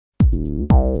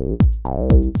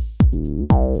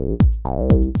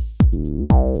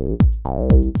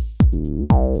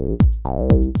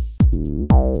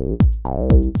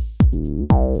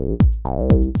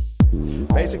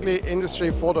Basically,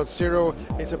 Industry 4.0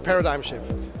 is a paradigm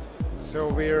shift.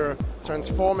 So we're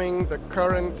transforming the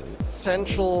current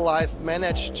centralized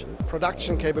managed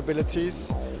production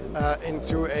capabilities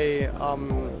into a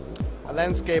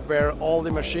landscape where all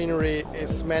the machinery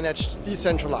is managed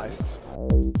decentralized.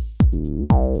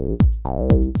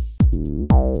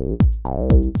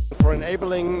 For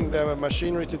enabling the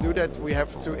machinery to do that, we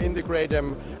have to integrate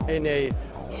them in a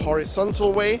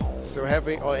horizontal way, so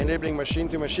enabling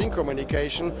machine-to-machine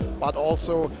communication, but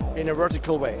also in a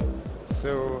vertical way.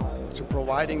 So to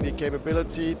providing the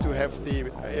capability to have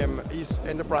the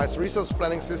enterprise resource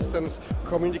planning systems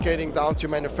communicating down to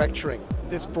manufacturing.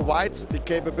 This provides the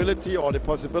capability or the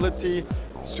possibility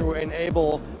to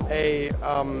enable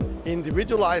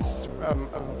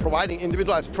providing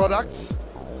individualized products.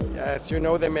 As you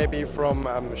know, they may be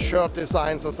from shirt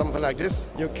designs or something like this.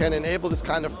 You can enable this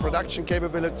kind of production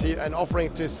capability and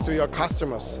offering this to your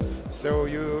customers. So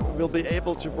you will be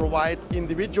able to provide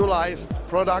individualized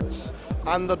products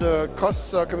under the cost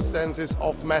circumstances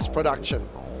of mass production.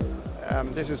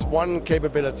 This is one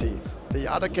capability. The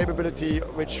other capability,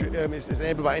 which is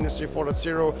enabled by Industry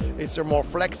 4.0, is a more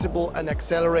flexible and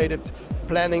accelerated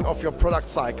planning of your product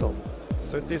cycle.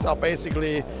 So these are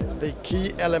basically the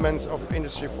key elements of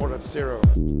Industry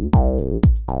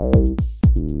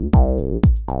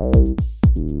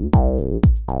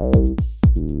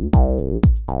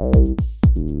 4.0.